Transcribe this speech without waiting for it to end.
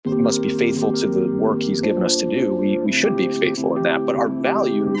be faithful to the work he's given us to do, we should be faithful in that. But our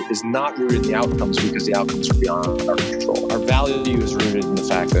value is not rooted in the outcomes because the outcomes are beyond our control. Our value is rooted in the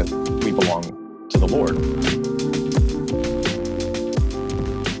fact that we belong to the Lord.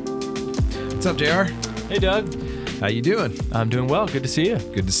 What's up, JR? Hey, Doug. How you doing? I'm doing well. Good to see you.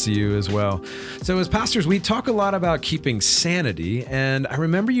 Good to see you as well. So as pastors, we talk a lot about keeping sanity, and I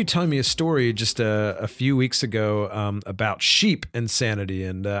remember you telling me a story just a few weeks ago about sheep and sanity,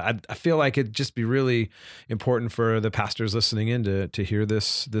 and I feel like it'd just be really important for the pastors listening in to hear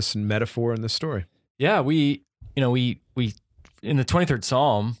this metaphor and this story. Yeah, we in the 23rd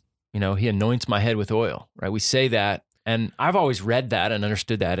Psalm, he anoints my head with oil, right? We say that, and I've always read that and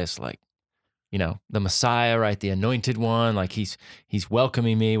understood that as like, the Messiah, right? The anointed one, like he's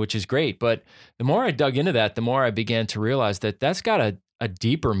welcoming me, which is great. But the more I dug into that, the more I began to realize that that's got a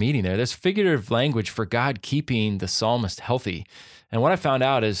deeper meaning there. There's figurative language for God keeping the psalmist healthy. And what I found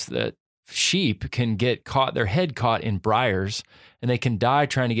out is that sheep can get their head caught in briars, and they can die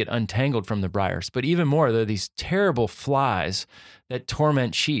trying to get untangled from the briars. But even more, there are these terrible flies that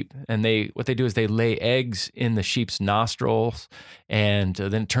torment sheep. And what they do is they lay eggs in the sheep's nostrils, and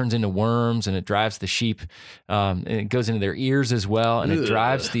then it turns into worms, and it drives the sheep, and it goes into their ears as well, and it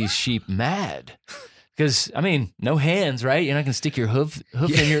drives these sheep mad. Because, no hands, right? You're not going to stick your hoof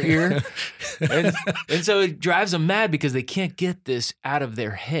in your ear. And so it drives them mad because they can't get this out of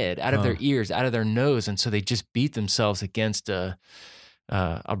their head, out of their ears, out of their nose. And so they just beat themselves against a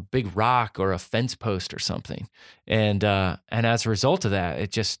big rock or a fence post or something. And as a result of that,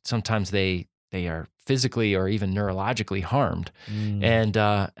 it just sometimes they are physically or even neurologically harmed.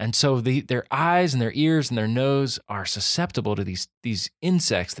 And so their eyes and their ears and their nose are susceptible to these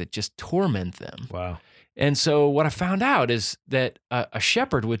insects that just torment them. Wow. And so what I found out is that a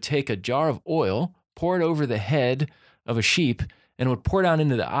shepherd would take a jar of oil, pour it over the head of a sheep, and would pour down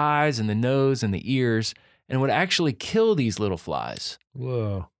into the eyes and the nose and the ears, and would actually kill these little flies.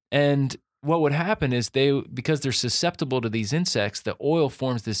 Whoa. And what would happen is because they're susceptible to these insects, the oil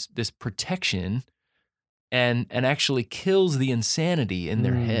forms this protection and actually kills the insanity in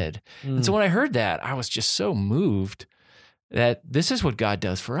their head. And so when I heard that, I was just so moved that this is what God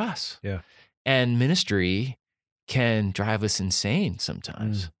does for us. Yeah. And ministry can drive us insane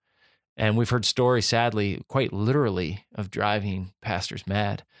sometimes. And we've heard stories, sadly, quite literally, of driving pastors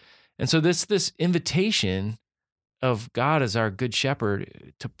mad. And so this invitation of God as our good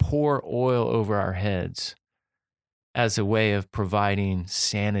shepherd to pour oil over our heads as a way of providing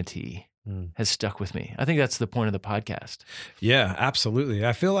sanity has stuck with me. I think that's the point of the podcast. Yeah, absolutely.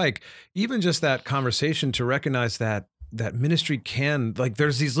 I feel like even just that conversation to recognize that ministry can, like,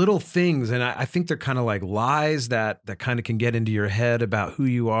 there's these little things, and I think they're kind of like lies that kind of can get into your head about who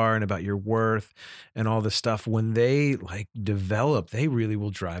you are and about your worth and all this stuff. When they like develop, they really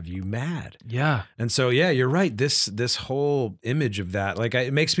will drive you mad. Yeah. And so, yeah, you're right. This whole image of that, like,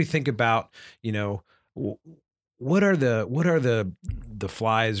 it makes me think about, what are the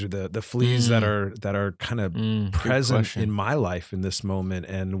flies or the fleas that are kind of present in my life in this moment,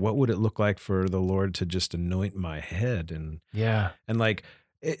 and what would it look like for the Lord to just anoint my head? And like,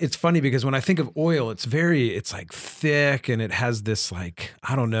 it's funny because when I think of oil, it's like thick, and it has this, like,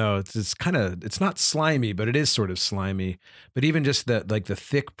 I don't know, it's not slimy, but it is sort of slimy. But even just the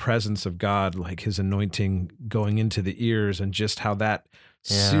thick presence of God, like his anointing going into the ears, and just how that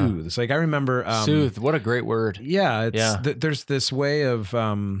soothes. Like, I remember soothe. What a great word. Yeah. There's this way of,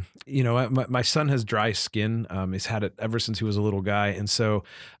 my son has dry skin. He's had it ever since he was a little guy. And so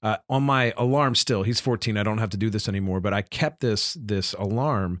on my alarm still, he's 14. I don't have to do this anymore, but I kept this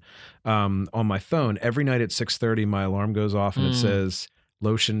alarm on my phone. Every night at 6:30, my alarm goes off and it says,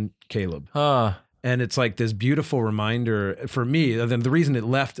 "Lotion Caleb." And it's like this beautiful reminder for me. Then the reason I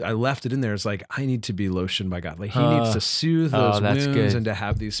left it in there is like, I need to be lotioned by God. Like, he needs to soothe those wounds and to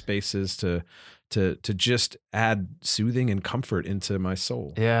have these spaces to just add soothing and comfort into my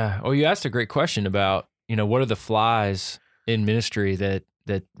soul. Yeah. Oh, you asked a great question about, what are the flies in ministry that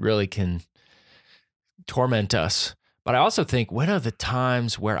really can torment us? But I also think, when are the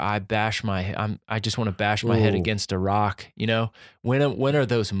times where I just want to bash my head against a rock? When are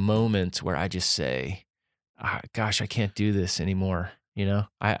those moments where I just say, gosh, I can't do this anymore.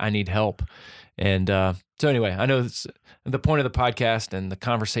 I need help. And so anyway, I know the point of the podcast and the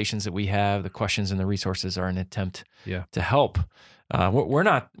conversations that we have, the questions and the resources are an attempt to help. We're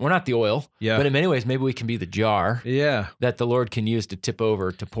not the oil, but in many ways, maybe we can be the jar that the Lord can use to tip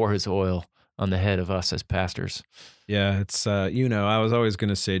over, to pour his oil on the head of us as pastors. Yeah, it's I was always going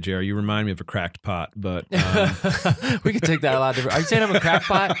to say, JR, you remind me of a cracked pot, but we could take that a lot different. Are you saying I'm a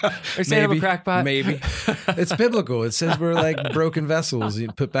crackpot? Are you saying I'm a crackpot? Maybe. It's biblical. It says we're like broken vessels you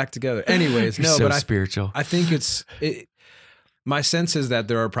put back together. Anyways, You're no, so but spiritual. I think my sense is that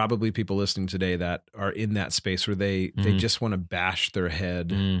there are probably people listening today that are in that space where they just want to bash their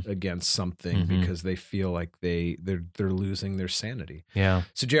head against something because they feel like they're losing their sanity. Yeah.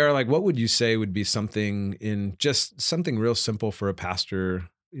 So JR, like, what would you say would be something in just something real simple for a pastor?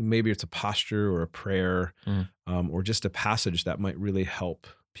 Maybe it's a posture or a prayer, or just a passage that might really help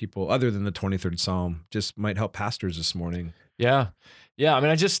people other than the 23rd Psalm, just might help pastors this morning. Yeah. Yeah. I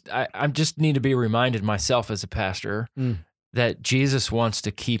mean, I just need to be reminded myself as a pastor that Jesus wants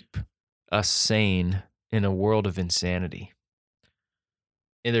to keep us sane in a world of insanity.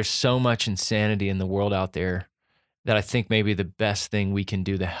 And there's so much insanity in the world out there that I think maybe the best thing we can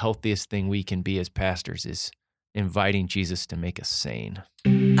do, the healthiest thing we can be as pastors is inviting Jesus to make us sane.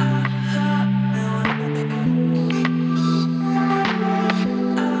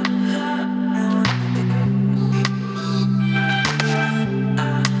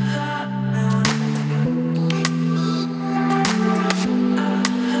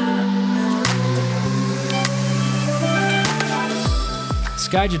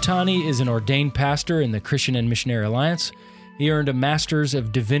 Skye Jethani is an ordained pastor in the Christian and Missionary Alliance. He earned a Master's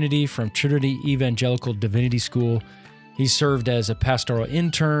of Divinity from Trinity Evangelical Divinity School. He served as a pastoral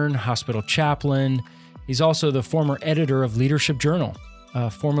intern, hospital chaplain. He's also the former editor of Leadership Journal,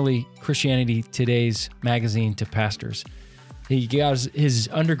 formerly Christianity Today's magazine to pastors. He got his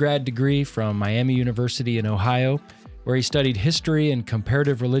undergrad degree from Miami University in Ohio, where he studied history and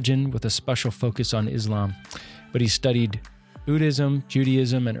comparative religion with a special focus on Islam. But he studied Buddhism,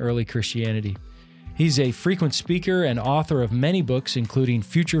 Judaism, and early Christianity. He's a frequent speaker and author of many books, including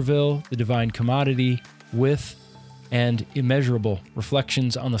Futureville, The Divine Commodity, With, and Immeasurable,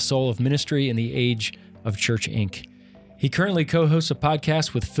 Reflections on the Soul of Ministry in the Age of Church Inc. He currently co-hosts a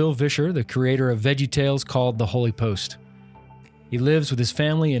podcast with Phil Vischer, the creator of VeggieTales, called The Holy Post. He lives with his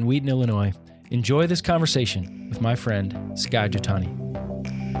family in Wheaton, Illinois. Enjoy this conversation with my friend, Skye Jethani.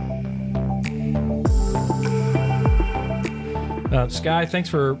 Skye, thanks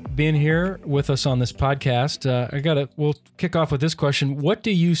for being here with us on this podcast. We'll kick off with this question. What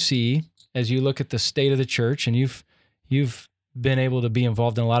do you see as you look at the state of the church? And you've been able to be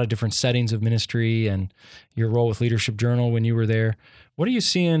involved in a lot of different settings of ministry and your role with Leadership Journal when you were there. What are you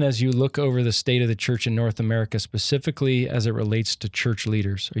seeing as you look over the state of the church in North America, specifically as it relates to church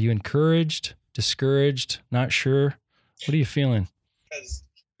leaders? Are you encouraged, discouraged, not sure? What are you feeling? Because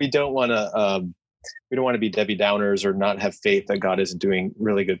we don't want to be Debbie Downers or not have faith that God isn't doing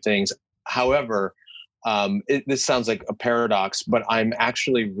really good things. However, this sounds like a paradox, but I'm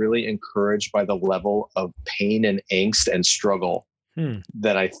actually really encouraged by the level of pain and angst and struggle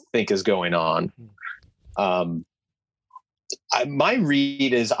that I think is going on. My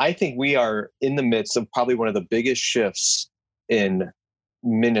read is I think we are in the midst of probably one of the biggest shifts in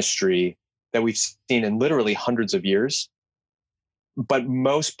ministry that we've seen in literally hundreds of years. But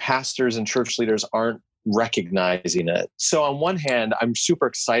most pastors and church leaders aren't recognizing it. So on one hand, I'm super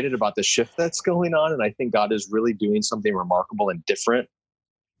excited about the shift that's going on, and I think God is really doing something remarkable and different.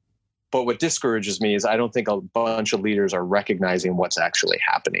 But what discourages me is I don't think a bunch of leaders are recognizing what's actually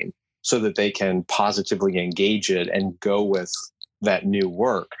happening so that they can positively engage it and go with that new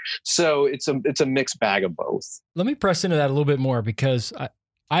work. So it's a mixed bag of both. Let me press into that a little bit more, because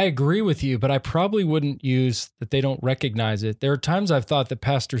I agree with you, but I probably wouldn't use that they don't recognize it. There are times I've thought that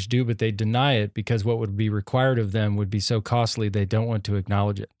pastors do, but they deny it because what would be required of them would be so costly they don't want to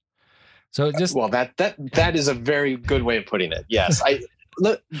acknowledge it. So that is a very good way of putting it. Yes, I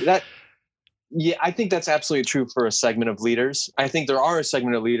think that's absolutely true for a segment of leaders. I think there are a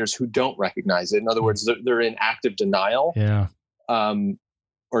segment of leaders who don't recognize it. In other words, they're in active denial,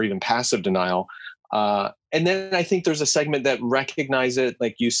 or even passive denial. And then I think there's a segment that recognize it,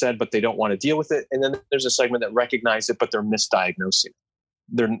 like you said, but they don't want to deal with it. And then there's a segment that recognize it, but they're misdiagnosing.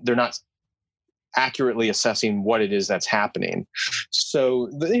 They're not accurately assessing what it is that's happening. So,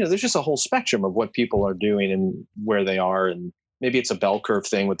 there's just a whole spectrum of what people are doing and where they are. And maybe it's a bell curve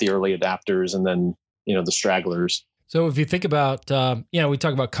thing with the early adapters and then, the stragglers. So if you think about, we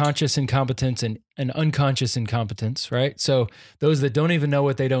talk about conscious incompetence and unconscious incompetence, right? So those that don't even know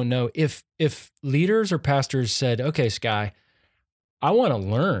what they don't know, if leaders or pastors said, okay, Skye, I want to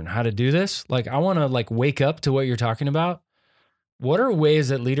learn how to do this. Like, I want to wake up to what you're talking about. What are ways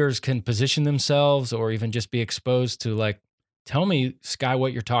that leaders can position themselves or even just be exposed to tell me, Skye,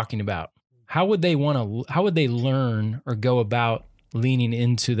 what you're talking about? How would they learn or go about leaning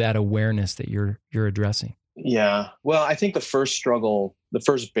into that awareness that you're addressing? Yeah. Well, I think the first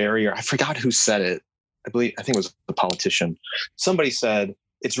barrier, I forgot who said it. I think it was a politician. Somebody said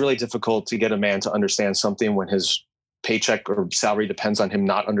it's really difficult to get a man to understand something when his paycheck or salary depends on him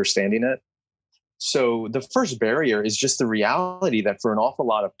not understanding it. So the first barrier is just the reality that for an awful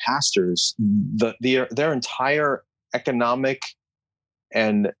lot of pastors, their entire economic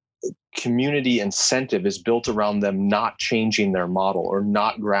and community incentive is built around them not changing their model or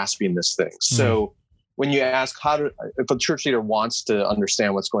not grasping this thing. So when you ask if a church leader wants to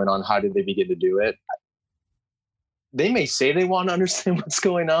understand what's going on, how do they begin to do it? They may say they want to understand what's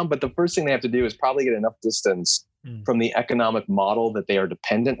going on, but the first thing they have to do is probably get enough distance from the economic model that they are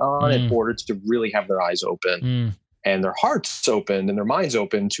dependent on in order to really have their eyes open and their hearts open and their minds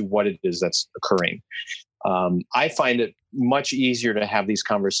open to what it is that's occurring. I find it much easier to have these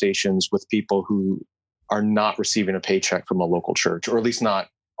conversations with people who are not receiving a paycheck from a local church, or at least not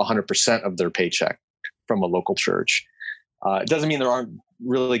 100% of their paycheck from a local church. It doesn't mean there aren't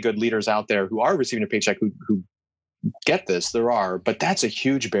really good leaders out there who are receiving a paycheck who get this. There are, but that's a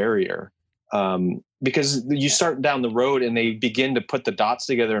huge barrier. Because you start down the road and they begin to put the dots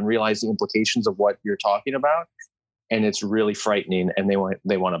together and realize the implications of what you're talking about. And it's really frightening, and they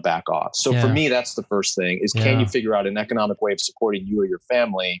want to back off. So for me, that's the first thing is, can you figure out an economic way of supporting you or your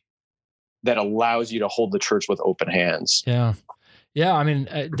family that allows you to hold the church with open hands? Yeah. Yeah. I mean,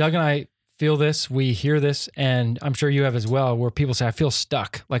 Doug and I feel this, we hear this, and I'm sure you have as well, where people say, I feel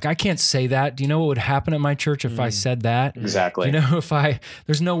stuck. Like, I can't say that. Do you know what would happen at my church if I said that? Exactly. You know,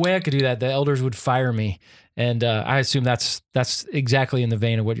 there's no way I could do that. The elders would fire me. And I assume that's exactly in the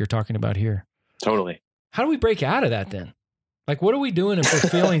vein of what you're talking about here. Totally. How do we break out of that then? Like, what are we doing if we're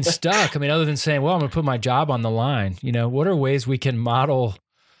feeling stuck? I mean, other than saying, well, I'm going to put my job on the line, you know, what are ways we can model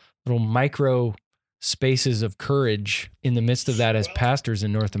little micro spaces of courage in the midst of that as pastors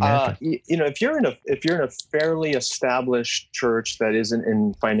in North America? You know, if you're in a fairly established church that isn't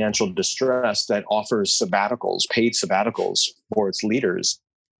in financial distress, that offers paid sabbaticals for its leaders,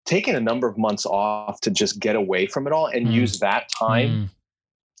 taking a number of months off to just get away from it all and use that time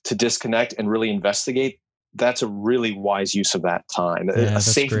to disconnect and really investigate, that's a really wise use of that time, a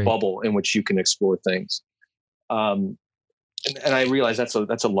safe bubble in which you can explore things. And I realize that's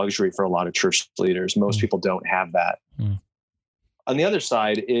a luxury for a lot of church leaders. Most people don't have that. On the other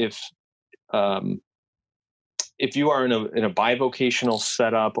side, if you are in a bivocational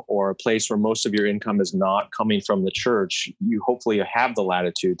setup or a place where most of your income is not coming from the church, you hopefully have the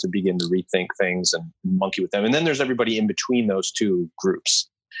latitude to begin to rethink things and monkey with them. And then there's everybody in between those two groups.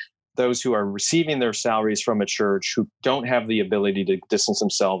 Those who are receiving their salaries from a church who don't have the ability to distance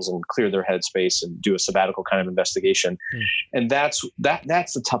themselves and clear their headspace and do a sabbatical kind of investigation. And that's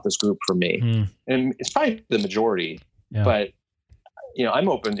the toughest group for me. And it's probably the majority, but you know, I'm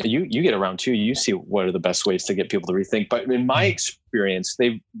open. You get around too. You see what are the best ways to get people to rethink. But in my experience,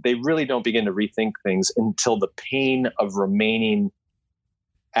 they really don't begin to rethink things until the pain of remaining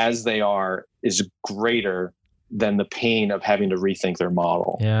as they are is greater than the pain of having to rethink their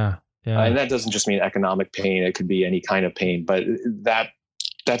model. And that doesn't just mean economic pain. It could be any kind of pain, but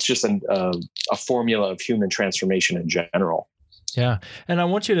that's just a formula of human transformation in general. Yeah. And I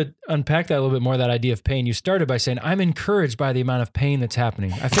want you to unpack that a little bit more, that idea of pain. You started by saying, I'm encouraged by the amount of pain that's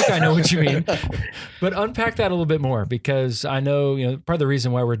happening. I think I know what you mean, but unpack that a little bit more, because I know, you know, part of the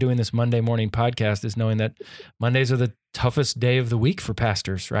reason why we're doing this Monday morning podcast is knowing that Mondays are the toughest day of the week for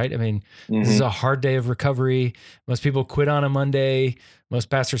pastors, right? I mean, this is a hard day of recovery. Most people quit on a Monday. Most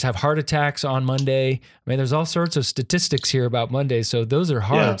pastors have heart attacks on Monday. I mean, there's all sorts of statistics here about Mondays. So those are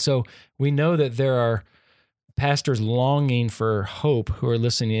hard. Yeah. So we know that there are pastors longing for hope who are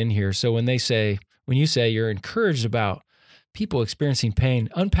listening in here. So when you say you're encouraged about people experiencing pain,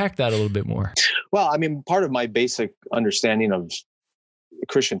 unpack that a little bit more. Well, I mean, part of my basic understanding of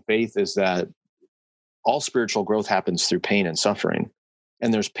Christian faith is that all spiritual growth happens through pain and suffering.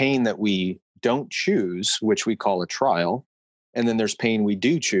 And there's pain that we don't choose, which we call a trial. And then there's pain we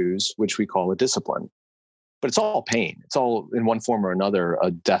do choose, which we call a discipline. But it's all pain. It's all in one form or another, a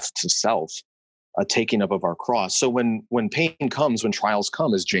death to self, a taking up of our cross. So when pain comes, when trials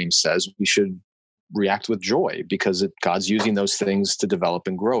come, as James says, we should react with joy, because God's using those things to develop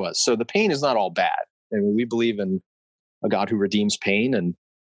and grow us. So the pain is not all bad. I mean, we believe in a God who redeems pain and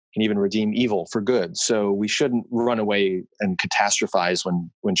can even redeem evil for good. So we shouldn't run away and catastrophize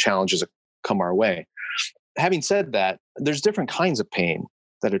when challenges come our way. Having said that, there's different kinds of pain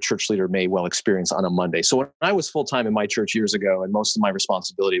that a church leader may well experience on a Monday. So when I was full-time in my church years ago, and most of my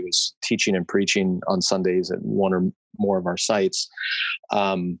responsibility was teaching and preaching on Sundays at one or more of our sites,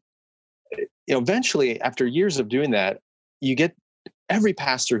 eventually after years of doing that, you get every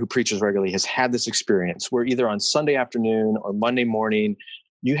pastor who preaches regularly has had this experience where either on Sunday afternoon or Monday morning,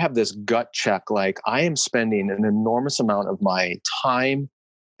 you have this gut check, like, I am spending an enormous amount of my time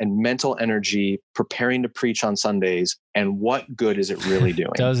and mental energy preparing to preach on Sundays. And what good is it really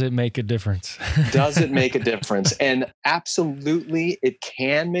doing? Does it make a difference? Does it make a difference? And absolutely, it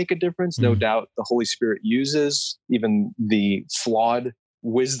can make a difference. No doubt the Holy Spirit uses even the flawed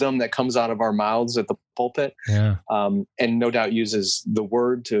wisdom that comes out of our mouths at the pulpit. Yeah. And no doubt uses the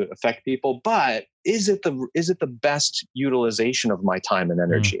word to affect people. But is it the best utilization of my time and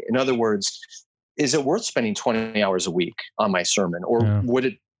energy? In other words, is it worth spending 20 hours a week on my sermon? Or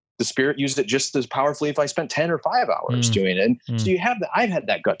would the Spirit use it just as powerfully if I spent 10 or 5 hours doing it? And so you have that. I've had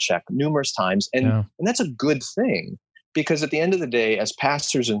that gut check numerous times. And that's a good thing, because at the end of the day, as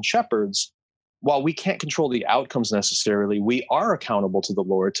pastors and shepherds, while we can't control the outcomes necessarily, we are accountable to the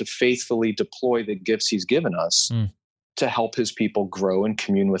Lord to faithfully deploy the gifts he's given us to help his people grow and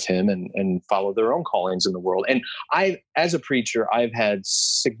commune with him and follow their own callings in the world. And as a preacher, I've had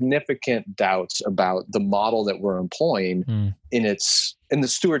significant doubts about the model that we're employing in the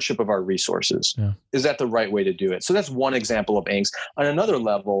stewardship of our resources. Yeah. Is that the right way to do it? So that's one example of angst. On another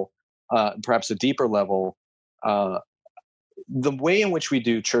level, perhaps a deeper level, the way in which we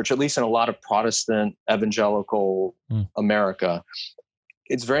do church, at least in a lot of Protestant evangelical America,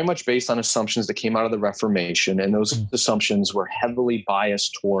 it's very much based on assumptions that came out of the Reformation. And those assumptions were heavily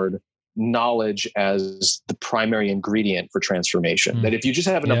biased toward knowledge as the primary ingredient for transformation. That if you just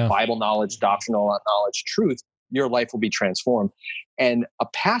have enough Bible knowledge, doctrinal knowledge, truth, your life will be transformed. And a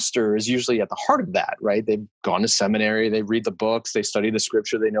pastor is usually at the heart of that, right? They've gone to seminary, they read the books, they study the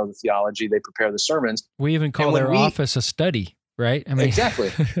scripture, they know the theology, they prepare the sermons. We even call their office a study, right? I mean, exactly,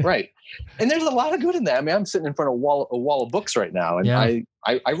 right. And there's a lot of good in that. I mean, I'm sitting in front of a wall of books right now, and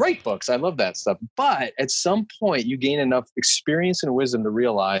I write books. I love that stuff. But at some point, you gain enough experience and wisdom to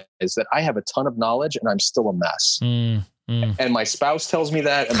realize that I have a ton of knowledge and I'm still a mess. And my spouse tells me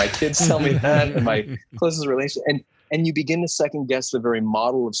that, and my kids tell me that, and my closest relation. And you begin to second guess the very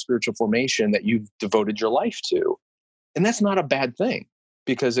model of spiritual formation that you've devoted your life to. And that's not a bad thing,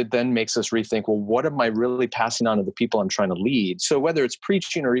 because it then makes us rethink, well, what am I really passing on to the people I'm trying to lead? So whether it's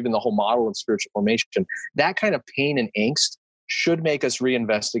preaching or even the whole model of spiritual formation, that kind of pain and angst should make us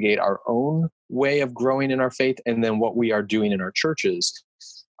reinvestigate our own way of growing in our faith, and then what we are doing in our churches.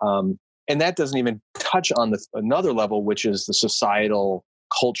 And that doesn't even touch on another level, which is the societal,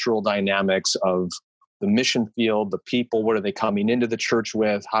 cultural dynamics of the mission field, the people. What are they coming into the church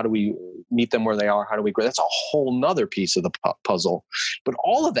with? How do we meet them where they are? How do we grow? That's a whole nother piece of the puzzle. But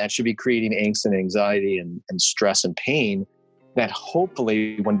all of that should be creating angst and anxiety and stress and pain that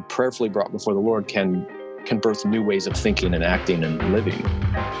hopefully, when prayerfully brought before the Lord, can birth new ways of thinking and acting and living.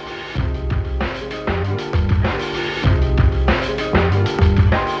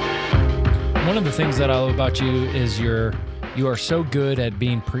 One of the things that I love about you is you are so good at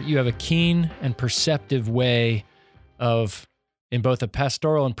you have a keen and perceptive way of, in both a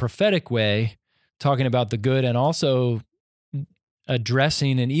pastoral and prophetic way, talking about the good and also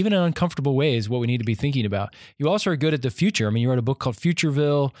addressing, and even in uncomfortable ways, what we need to be thinking about. You also are good at the future. I mean, you wrote a book called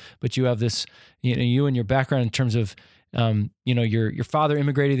Futureville, but you have this, you and your background in terms of, your father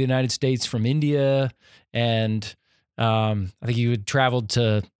immigrated to the United States from India, and I think you had traveled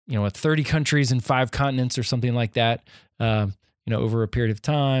to 30 countries and 5 continents or something like that, over a period of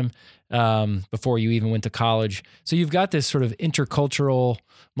time, before you even went to college. So you've got this sort of intercultural,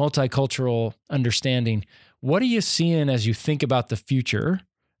 multicultural understanding. What are you seeing as you think about the future?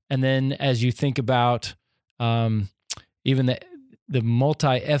 And then as you think about even the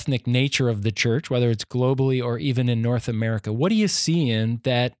multi-ethnic nature of the church, whether it's globally or even in North America, what are you seeing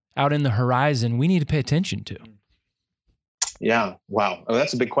that out in the horizon we need to pay attention to? Yeah. Wow. Oh,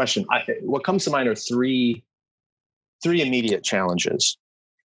 that's a big question. What comes to mind are three immediate challenges.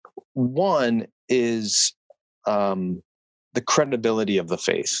 One is the credibility of the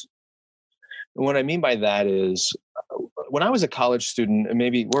faith. And what I mean by that is, when I was a college student, and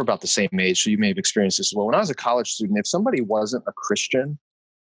maybe we're about the same age, so you may have experienced this as well. When I was a college student, if somebody wasn't a Christian,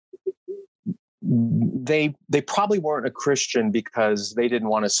 they probably weren't a Christian because they didn't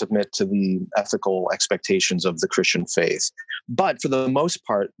want to submit to the ethical expectations of the Christian faith. But for the most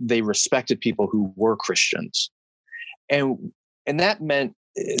part, they respected people who were Christians. And that meant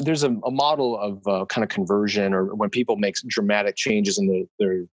there's a model of kind of conversion, or when people make dramatic changes in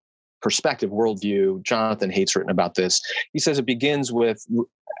their perspective, worldview. Jonathan Haidt's written about this. He says it begins with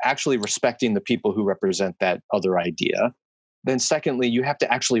actually respecting the people who represent that other idea. Then secondly, you have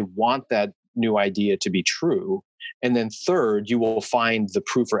to actually want that new idea to be true. And then third, you will find the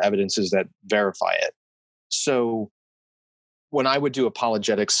proof or evidences that verify it. So when I would do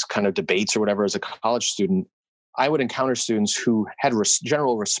apologetics kind of debates or whatever as a college student, I would encounter students who had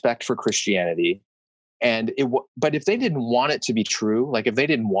general respect for Christianity. But if they didn't want it to be true, like if they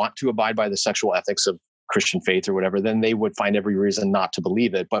didn't want to abide by the sexual ethics of Christian faith or whatever, then they would find every reason not to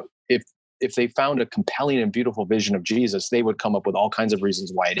believe it. But if they found a compelling and beautiful vision of Jesus, they would come up with all kinds of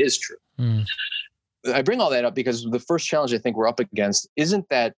reasons why it is true. I bring all that up because the first challenge I think we're up against is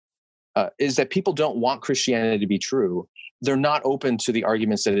that people don't want Christianity to be true. They're not open to the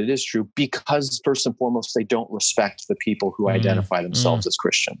arguments that it is true because, first and foremost, they don't respect the people who identify themselves as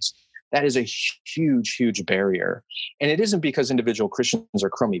Christians. That is a huge, huge barrier. And it isn't because individual Christians are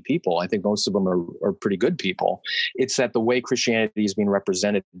crummy people. I think most of them are pretty good people. It's that the way Christianity is being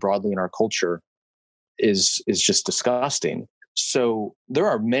represented broadly in our culture is just disgusting. So there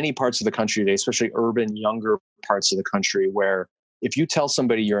are many parts of the country today, especially urban, younger parts of the country, where if you tell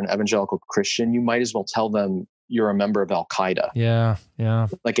somebody you're an evangelical Christian, you might as well tell them you're a member of Al-Qaeda. Yeah.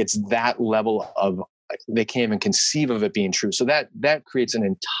 Like it's that level of, they can't even conceive of it being true. So that creates an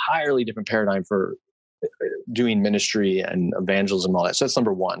entirely different paradigm for doing ministry and evangelism and all that. So that's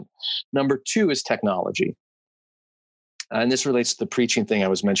number one. Number two is technology. And this relates to the preaching thing I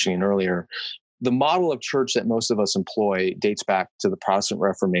was mentioning earlier. The model of church that most of us employ dates back to the Protestant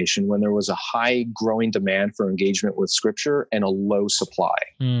Reformation, when there was a high growing demand for engagement with Scripture and a low supply.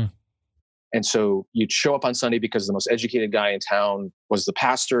 And so you'd show up on Sunday because the most educated guy in town was the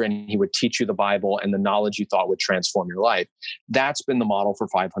pastor, and he would teach you the Bible and the knowledge you thought would transform your life. That's been the model for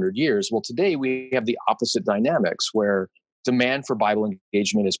 500 years. Well, today we have the opposite dynamics where demand for Bible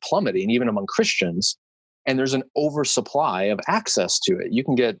engagement is plummeting, even among Christians. And there's an oversupply of access to it. You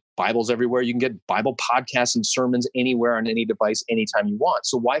can get Bibles everywhere. You can get Bible podcasts and sermons anywhere on any device, anytime you want.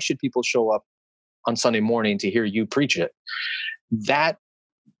 So why should people show up on Sunday morning to hear you preach it? That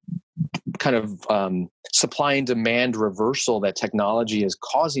kind of supply and demand reversal that technology is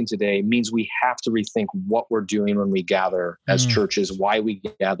causing today means we have to rethink what we're doing when we gather as churches, why we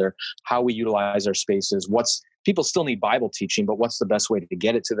gather, how we utilize our spaces. People still need Bible teaching, but what's the best way to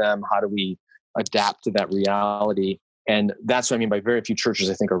get it to them? How do we adapt to that reality? And that's what I mean by very few churches,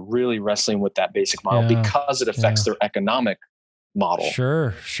 I think, are really wrestling with that basic model because it affects their economic model.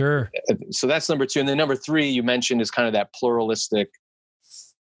 Sure. So that's number two. And then number three, you mentioned, is kind of that pluralistic,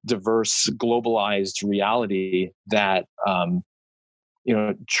 diverse, globalized reality that,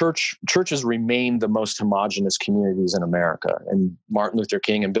 churches remain the most homogenous communities in America. And Martin Luther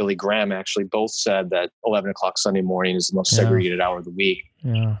King and Billy Graham actually both said that 11 o'clock Sunday morning is the most segregated hour of the week.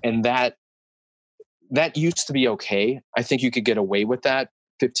 Yeah. And that used to be okay. I think you could get away with that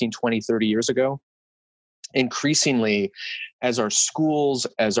 15, 20, 30 years ago. Increasingly, as our schools,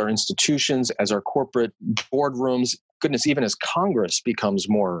 as our institutions, as our corporate boardrooms, goodness, even as Congress becomes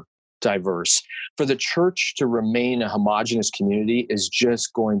more diverse, for the church to remain a homogenous community is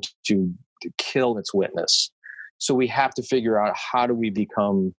just going to kill its witness. So we have to figure out, how do we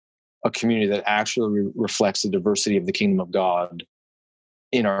become a community that actually reflects the diversity of the kingdom of God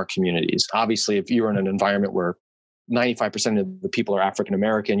in our communities? Obviously, if you're in an environment where 95% of the people are African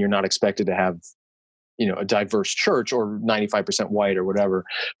American, you're not expected to have, a diverse church, or 95% white or whatever.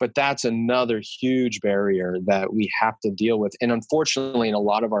 But that's another huge barrier that we have to deal with. And unfortunately, in a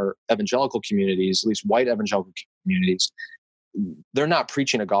lot of our evangelical communities, at least white evangelical communities, they're not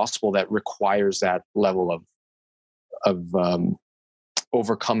preaching a gospel that requires that level of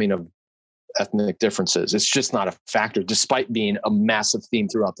overcoming of ethnic differences. It's just not a factor, despite being a massive theme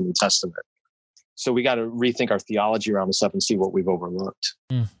throughout the New Testament. So we got to rethink our theology around this stuff and see what we've overlooked.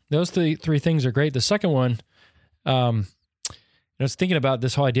 Those three things are great. The second one, I was thinking about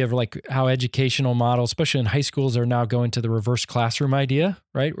this whole idea of like how educational models, especially in high schools, are now going to the reverse classroom idea,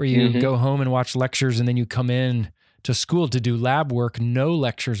 right? Where you go home and watch lectures, and then you come in to school to do lab work, no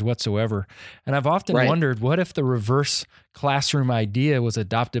lectures whatsoever. And I've often wondered, what if the reverse classroom idea was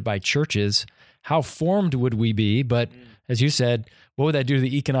adopted by churches? How formed would we be? But as you said, what would that do to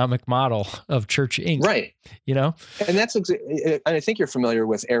the economic model of Church Inc.? Right. And that's, I think you're familiar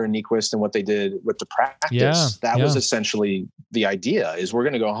with Aaron Nyquist and what they did with the practice. That was essentially the idea, is we're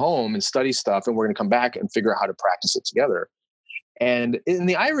going to go home and study stuff, and we're going to come back and figure out how to practice it together. And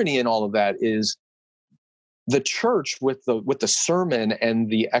the irony in all of that is the church with the sermon and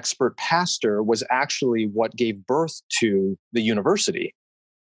the expert pastor was actually what gave birth to the university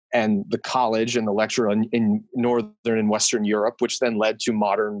and the college and the lecture in Northern and Western Europe, which then led to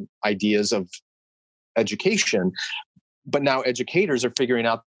modern ideas of education. But now educators are figuring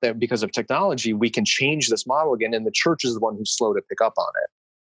out that because of technology, we can change this model again, and the church is the one who's slow to pick up on it.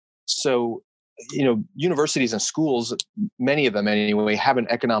 So universities and schools, many of them anyway, have an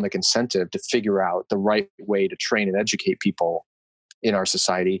economic incentive to figure out the right way to train and educate people in our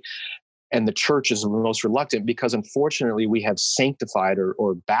society. And the church is the most reluctant because, unfortunately, we have sanctified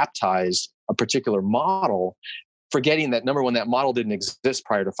or baptized a particular model, forgetting that, number one, that model didn't exist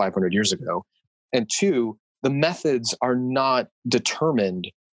prior to 500 years ago. And two, the methods are not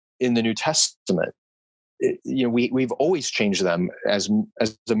determined in the New Testament. We've always changed them as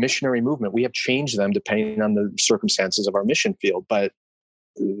a missionary movement. We have changed them depending on the circumstances of our mission field. But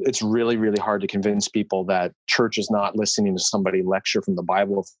it's really, really hard to convince people that church is not listening to somebody lecture from the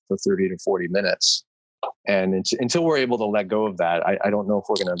Bible for 30 to 40 minutes. And until we're able to let go of that, I don't know if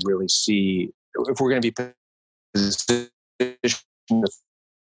we're going to really see, if we're going to be positioned to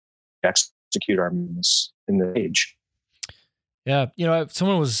execute our missions in the age. Yeah.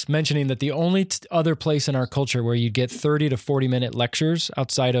 Someone was mentioning that the only other place in our culture where you get 30 to 40 minute lectures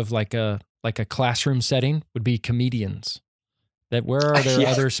outside of like a classroom setting would be comedians. That where are there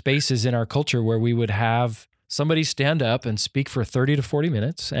other spaces in our culture where we would have somebody stand up and speak for 30 to 40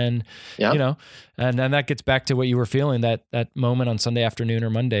 minutes? And, and then that gets back to what you were feeling that moment on Sunday afternoon or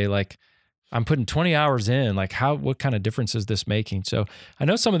Monday, like, I'm putting 20 hours in, like what kind of difference is this making? So I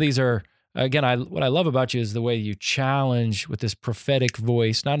know some of these are, again, what I love about you is the way you challenge with this prophetic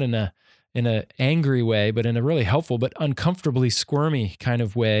voice, not in a angry way, but in a really helpful, but uncomfortably squirmy kind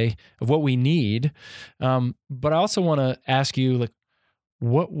of way of what we need. But I also want to ask you, like,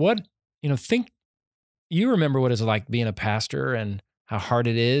 what think you remember what it's like being a pastor and how hard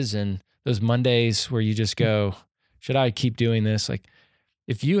it is, and those Mondays where you just go, should I keep doing this? Like,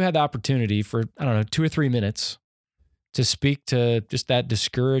 if you had the opportunity for, 2 or 3 minutes to speak to just that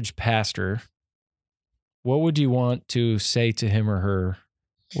discouraged pastor, what would you want to say to him or her?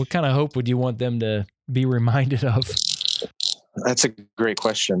 What kind of hope would you want them to be reminded of? That's a great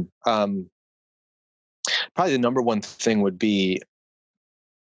question. Probably the number one thing would be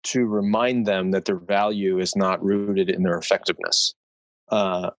to remind them that their value is not rooted in their effectiveness.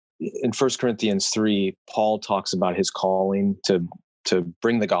 In 1 Corinthians 3, Paul talks about his calling to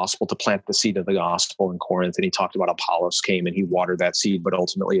bring the gospel, to plant the seed of the gospel in Corinth. And he talked about Apollos came and he watered that seed, but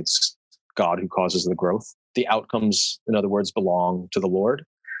ultimately it's God who causes the growth. The outcomes, in other words, belong to the Lord.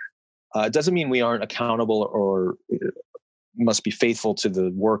 It doesn't mean we aren't accountable or must be faithful to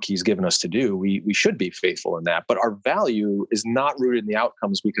the work he's given us to do. We should be faithful in that. But our value is not rooted in the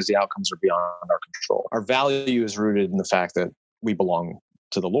outcomes because the outcomes are beyond our control. Our value is rooted in the fact that we belong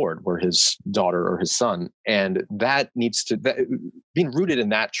to the Lord. We're his daughter or his son. And being rooted in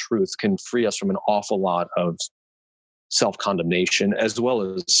that truth can free us from an awful lot of self-condemnation as well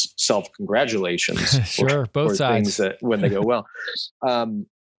as self-congratulations. Sure, both sides. Things that when they go well.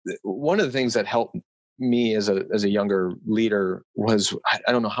 One of the things that helped me as a younger leader was,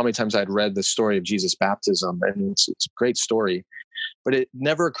 I don't know how many times I'd read the story of Jesus' baptism, and it's a great story, but it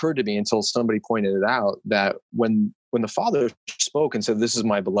never occurred to me until somebody pointed it out that when the Father spoke and said, "This is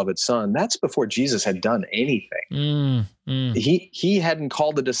my beloved Son," that's before Jesus had done anything. He hadn't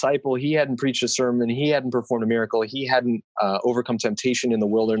called a disciple. He hadn't preached a sermon. He hadn't performed a miracle. He hadn't overcome temptation in the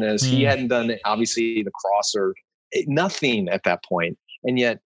wilderness. He hadn't done, obviously, the cross or nothing at that point. And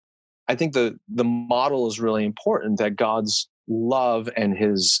yet, I think the model is really important, that God's love and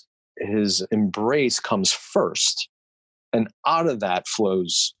his embrace comes first. And out of that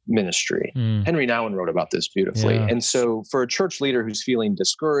flows ministry. Henry Nouwen wrote about this beautifully. Yeah. And so for a church leader who's feeling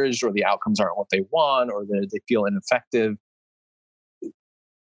discouraged, or the outcomes aren't what they want, or they feel ineffective,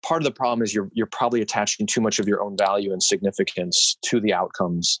 part of the problem is you're probably attaching too much of your own value and significance to the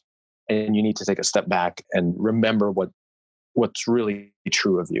outcomes. And you need to take a step back and remember what's really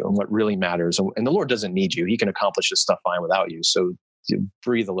true of you and what really matters. And the Lord doesn't need you. He can accomplish this stuff fine without you. So you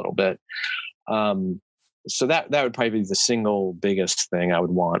breathe a little bit. So that would probably be the single biggest thing I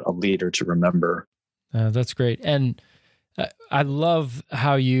would want a leader to remember. That's great. And I love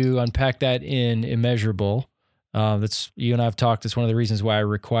how you unpack that in Immeasurable. That's, you and I have talked. It's one of the reasons why I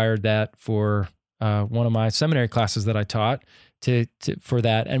required that for one of my seminary classes that I taught for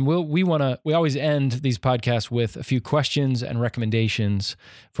that. And we always end these podcasts with a few questions and recommendations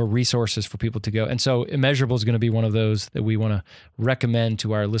for resources for people to go. And so Immeasurable is going to be one of those that we want to recommend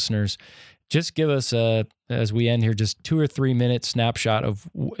to our listeners. Just give us, as we end here, just 2 or 3 minute snapshot of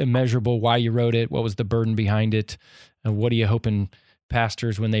Immeasurable, why you wrote it, what was the burden behind it, and what are you hoping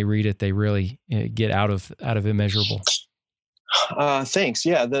pastors, when they read it, they really get out of Immeasurable? Thanks.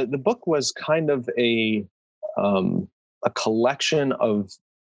 Yeah, the book was kind of a collection of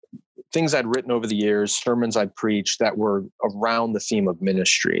things I'd written over the years, sermons I'd preached that were around the theme of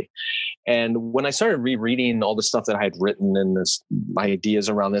ministry. And when I started rereading all the stuff that I had written and my ideas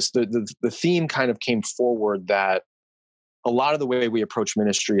around this, the theme kind of came forward that a lot of the way we approach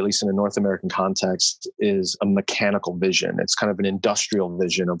ministry, at least in a North American context, is a mechanical vision. It's kind of an industrial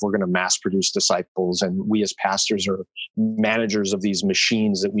vision of we're going to mass produce disciples. And we as pastors are managers of these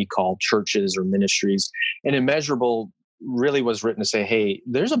machines that we call churches or ministries. And Immeasurable really was written to say, hey,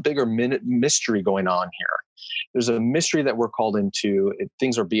 there's a bigger mystery going on here. There's a mystery that we're called into.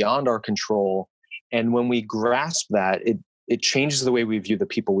 Things are beyond our control. And when we grasp that, it changes the way we view the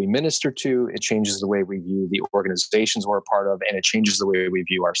people we minister to. It changes the way we view the organizations we're a part of, and it changes the way we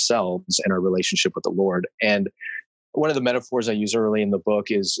view ourselves and our relationship with the Lord. And one of the metaphors I use early in the book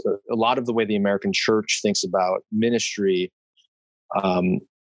is a lot of the way the American church thinks about ministry.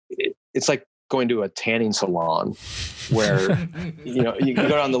 It's like going to a tanning salon where, you go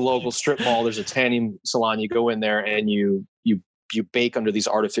down the local strip mall, there's a tanning salon, you go in there and you bake under these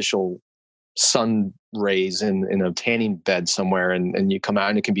artificial sun rays in a tanning bed somewhere, and you come out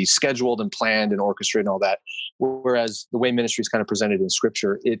and it can be scheduled and planned and orchestrated and all that. Whereas the way ministry is kind of presented in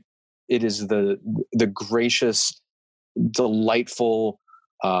Scripture, it is the gracious, delightful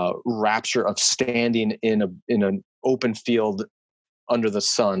rapture of standing in an open field under the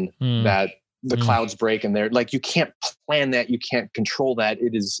sun that the clouds break, and they're like, you can't plan that, you can't control that.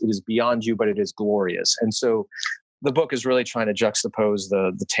 It is beyond you, but it is glorious. And so the book is really trying to juxtapose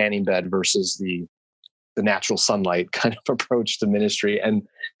the tanning bed versus the natural sunlight kind of approach to ministry, and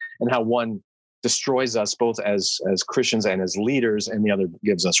how one destroys us both as Christians and as leaders, and the other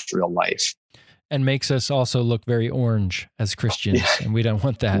gives us real life. And makes us also look very orange as Christians, and we don't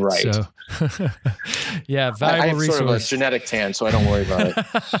want that. Right. So, yeah, valuable I have resource. sort of a genetic tan, so I don't worry about it.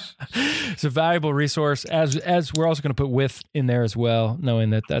 It's a valuable resource. As we're also going to put with in there as well,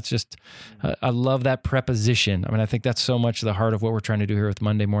 knowing that that's just, I love that preposition. I mean, I think that's so much the heart of what we're trying to do here with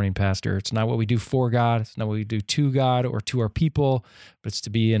Monday Morning Pastor. It's not what we do for God. It's not what we do to God or to our people, but it's to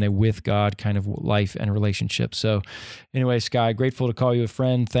be in a with God kind of life and relationship. So anyway, Sky, grateful to call you a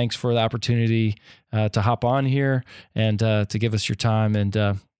friend. Thanks for the opportunity to hop on here and to give us your time.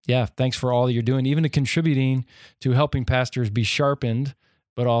 And yeah, thanks for all that you're doing, even to contributing to helping pastors be sharpened,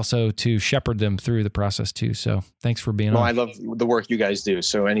 but also to shepherd them through the process too. So thanks for being on. I love the work you guys do.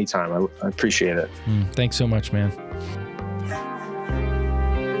 So anytime, I appreciate it. Thanks so much, man.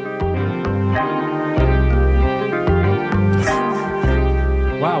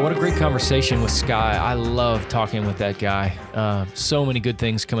 Wow, what a great conversation with Sky. I love talking with that guy. So many good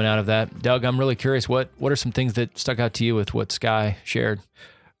things coming out of that. Doug, I'm really curious, what are some things that stuck out to you with what Sky shared?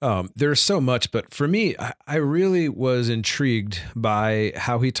 There's so much, but for me, I really was intrigued by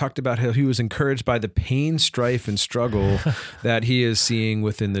how he talked about how he was encouraged by the pain, strife, and struggle that he is seeing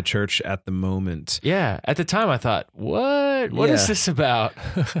within the church at the moment. Yeah. At the time, I thought, what is this about?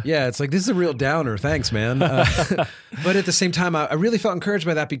 Yeah, it's like, this is a real downer. Thanks, man. But at the same time, I really felt encouraged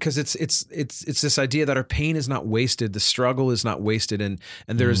by that, because it's this idea that our pain is not wasted, the struggle is not wasted, and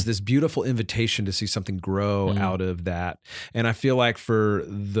there's this beautiful invitation to see something grow out of that. And I feel like for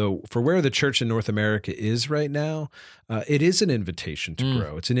where the church in North America is right now, it is an invitation to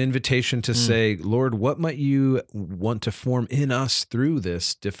grow. It's an invitation to say, Lord, what might you want to form in us through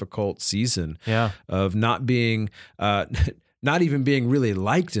this difficult season of not being, not even being really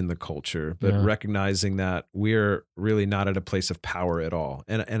liked in the culture, but recognizing that we're really not at a place of power at all.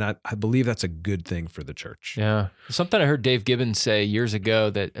 And I believe that's a good thing for the church. Yeah. Something I heard Dave Gibbons say years ago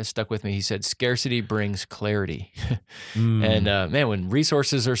that has stuck with me. He said, scarcity brings clarity. And man, when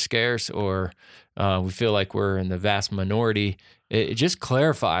resources are scarce or we feel like we're in the vast minority, it just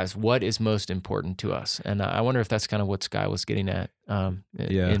clarifies what is most important to us. And I wonder if that's kind of what Sky was getting at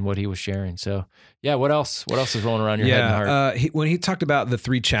in what he was sharing. So yeah, what else is rolling around your head and heart? When he talked about the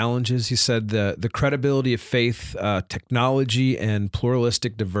three challenges, he said the credibility of faith, technology, and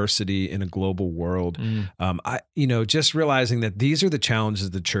pluralistic diversity in a global world. Just realizing that these are the challenges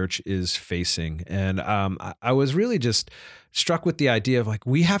the church is facing. And I was really just struck with the idea of like,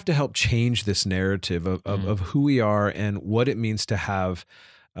 we have to help change this narrative of who we are and what it means to have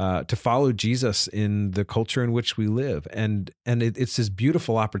to follow Jesus in the culture in which we live. And it's this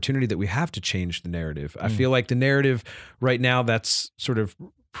beautiful opportunity that we have to change the narrative. I feel like the narrative right now that's sort of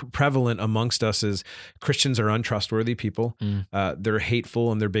prevalent amongst us is Christians are untrustworthy people. They're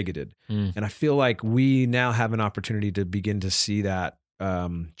hateful and they're bigoted. And I feel like we now have an opportunity to begin to see that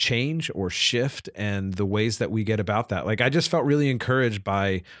change or shift, and the ways that we get about that. Like, I just felt really encouraged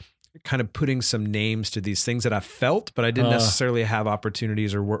by kind of putting some names to these things that I felt, but I didn't necessarily have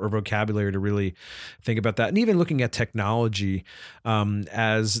opportunities or vocabulary to really think about that. And even looking at technology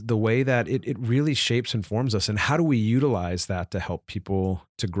as the way that it really shapes and forms us, and how do we utilize that to help people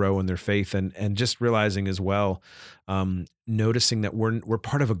to grow in their faith, and just realizing as well, noticing that we're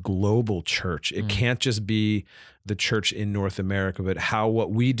part of a global church. It can't just be the church in North America, but how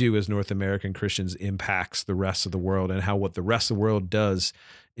what we do as North American Christians impacts the rest of the world, and how what the rest of the world does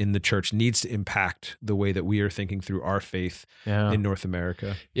in the church needs to impact the way that we are thinking through our faith in North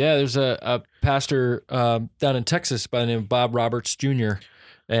America. Yeah, there's a pastor down in Texas by the name of Bob Roberts Jr.,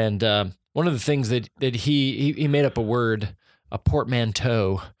 and one of the things that he made up a word, a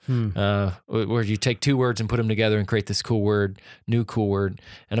portmanteau, where you take two words and put them together and create this cool word, new cool word.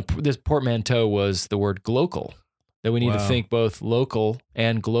 And this portmanteau was the word glocal, that we need to think both local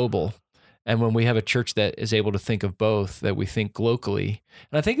and global. And when we have a church that is able to think of both, that we think globally.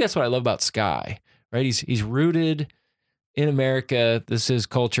 And I think that's what I love about Sky, right? He's rooted in America. This is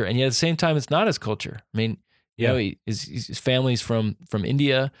culture. And yet at the same time, it's not his culture. I mean, you know, his family's from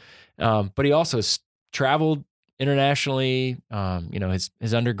India, but he also has traveled internationally. You know,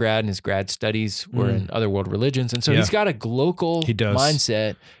 his undergrad and his grad studies were in other world religions. And so he's got a global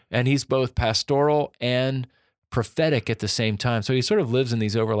mindset, and he's both pastoral and prophetic at the same time. So he sort of lives in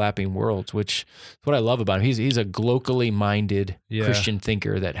these overlapping worlds, which is what I love about him. He's a globally minded Christian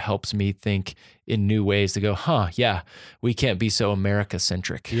thinker that helps me think in new ways to go, we can't be so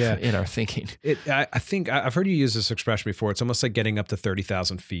America-centric in our thinking. I think I've heard you use this expression before. It's almost like getting up to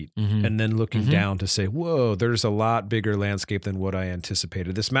 30,000 feet and then looking down to say, whoa, there's a lot bigger landscape than what I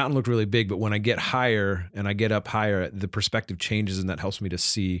anticipated. This mountain looked really big, but when I get higher and I get up higher, the perspective changes, and that helps me to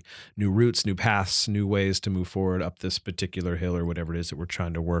see new routes, new paths, new ways to move forward up this particular hill or whatever it is that we're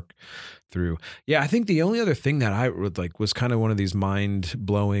trying to work through. Yeah, I think the only other thing that I would like was kind of one of these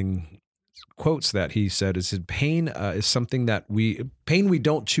mind-blowing quotes that he said is pain is something that we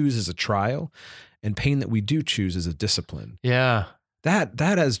don't choose as a trial, and pain that we do choose as a discipline. Yeah. That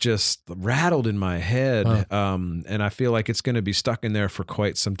has just rattled in my head. And I feel like it's going to be stuck in there for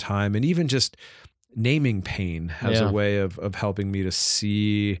quite some time. And even just naming pain has a way of helping me to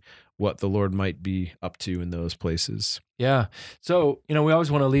see what the Lord might be up to in those places. Yeah. So, you know, we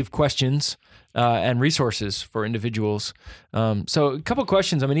always want to leave questions and resources for individuals. So a couple of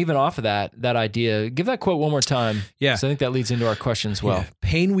questions, I mean, even off of that idea, give that quote one more time. Yeah. So I think that leads into our question as well. Yeah.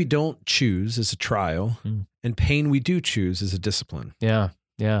 Pain we don't choose is a trial, and pain we do choose is a discipline. Yeah.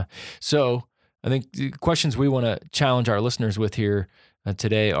 Yeah. So I think the questions we want to challenge our listeners with here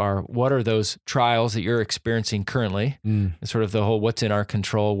today are, what are those trials that you're experiencing currently? And sort of the whole what's in our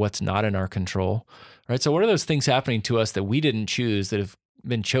control, what's not in our control, right? So what are those things happening to us that we didn't choose, that have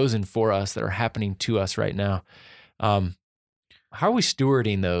been chosen for us, that are happening to us right now? How are we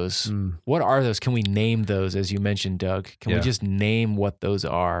stewarding those? What are those? Can we name those, as you mentioned, Doug? Can we just name what those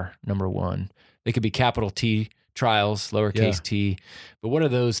are, number one? They could be capital T trials, lowercase t, but what are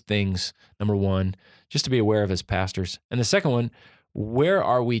those things, number one, just to be aware of as pastors? And the second one, where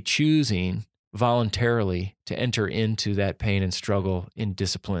are we choosing voluntarily to enter into that pain and struggle in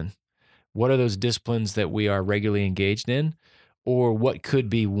discipline? What are those disciplines that we are regularly engaged in? Or what could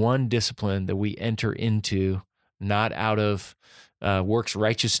be one discipline that we enter into, not out of works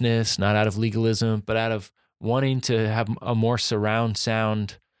righteousness, not out of legalism, but out of wanting to have a more surround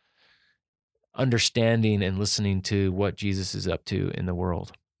sound understanding and listening to what Jesus is up to in the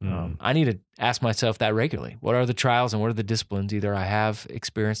world? I need to ask myself that regularly. What are the trials and what are the disciplines either I have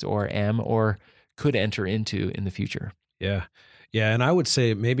experienced or am or could enter into in the future? Yeah. Yeah. And I would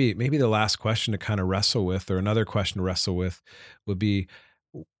say maybe the last question to kind of wrestle with, or another question to wrestle with, would be,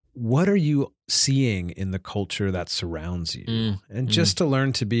 what are you seeing in the culture that surrounds you? And just to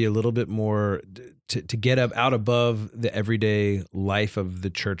learn to be a little bit more, to get up out above the everyday life of the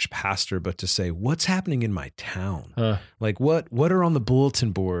church pastor, but to say, what's happening in my town? Like what are on the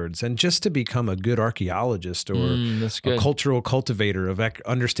bulletin boards? And just to become a good archaeologist or a cultural cultivator of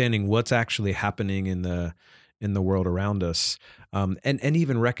understanding what's actually happening in the world around us. And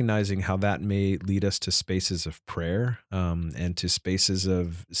even recognizing how that may lead us to spaces of prayer, and to spaces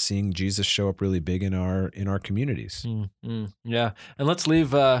of seeing Jesus show up really big in our communities. Yeah, and let's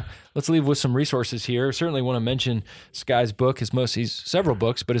leave with some resources here. Certainly want to mention Sky's book. He's several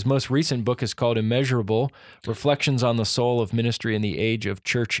books, but his most recent book is called Immeasurable: Reflections on the Soul of Ministry in the Age of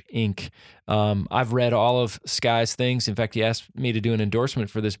Church Inc. I've read all of Sky's things. In fact, he asked me to do an endorsement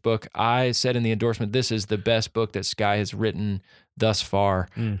for this book. I said in the endorsement, this is the best book that Sky has written thus far.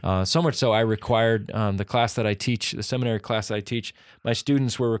 So much so I required the class that I teach, the seminary class that I teach, my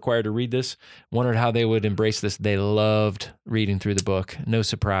students were required to read this, wondered how they would embrace this. They loved reading through the book. No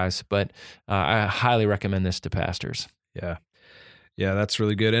surprise, but I highly recommend this to pastors. Yeah. Yeah, that's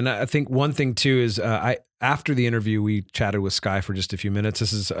really good. And I think one thing too is after the interview, we chatted with Skye for just a few minutes.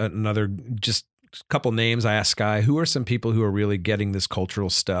 This is another just couple names. I asked Skye, who are some people who are really getting this cultural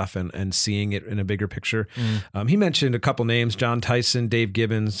stuff and seeing it in a bigger picture? He mentioned a couple names, John Tyson, Dave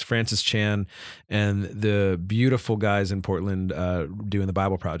Gibbons, Francis Chan, and the beautiful guys in Portland doing the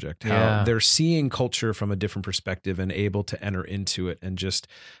Bible Project, how they're seeing culture from a different perspective and able to enter into it and just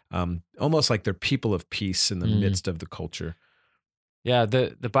almost like they're people of peace in the midst of the culture. Yeah,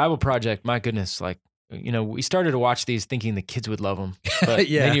 the Bible Project, my goodness, like, we started to watch these thinking the kids would love them. But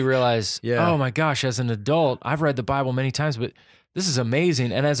then you realize, oh my gosh, as an adult, I've read the Bible many times, but this is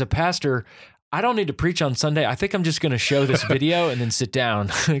amazing. And as a pastor, I don't need to preach on Sunday. I think I'm just going to show this video and then sit down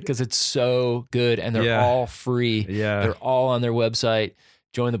because it's so good. And they're all free. Yeah. They're all on their website,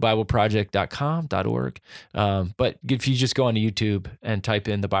 jointhebibleproject.com.org. But if you just go onto YouTube and type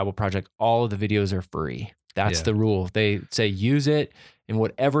in the Bible Project, all of the videos are free. That's the rule. They say use it in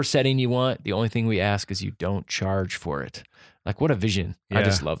whatever setting you want. The only thing we ask is you don't charge for it. Like, what a vision. Yeah. I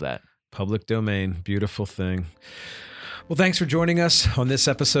just love that. Public domain. Beautiful thing. Well, thanks for joining us on this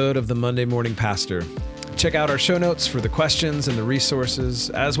episode of the Monday Morning Pastor. Check out our show notes for the questions and the resources,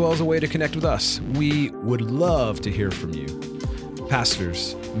 as well as a way to connect with us. We would love to hear from you.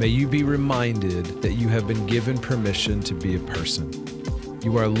 Pastors, may you be reminded that you have been given permission to be a person.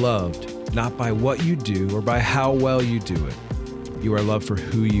 You are loved not by what you do or by how well you do it. You are loved for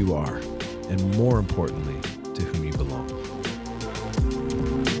who you are, and more importantly,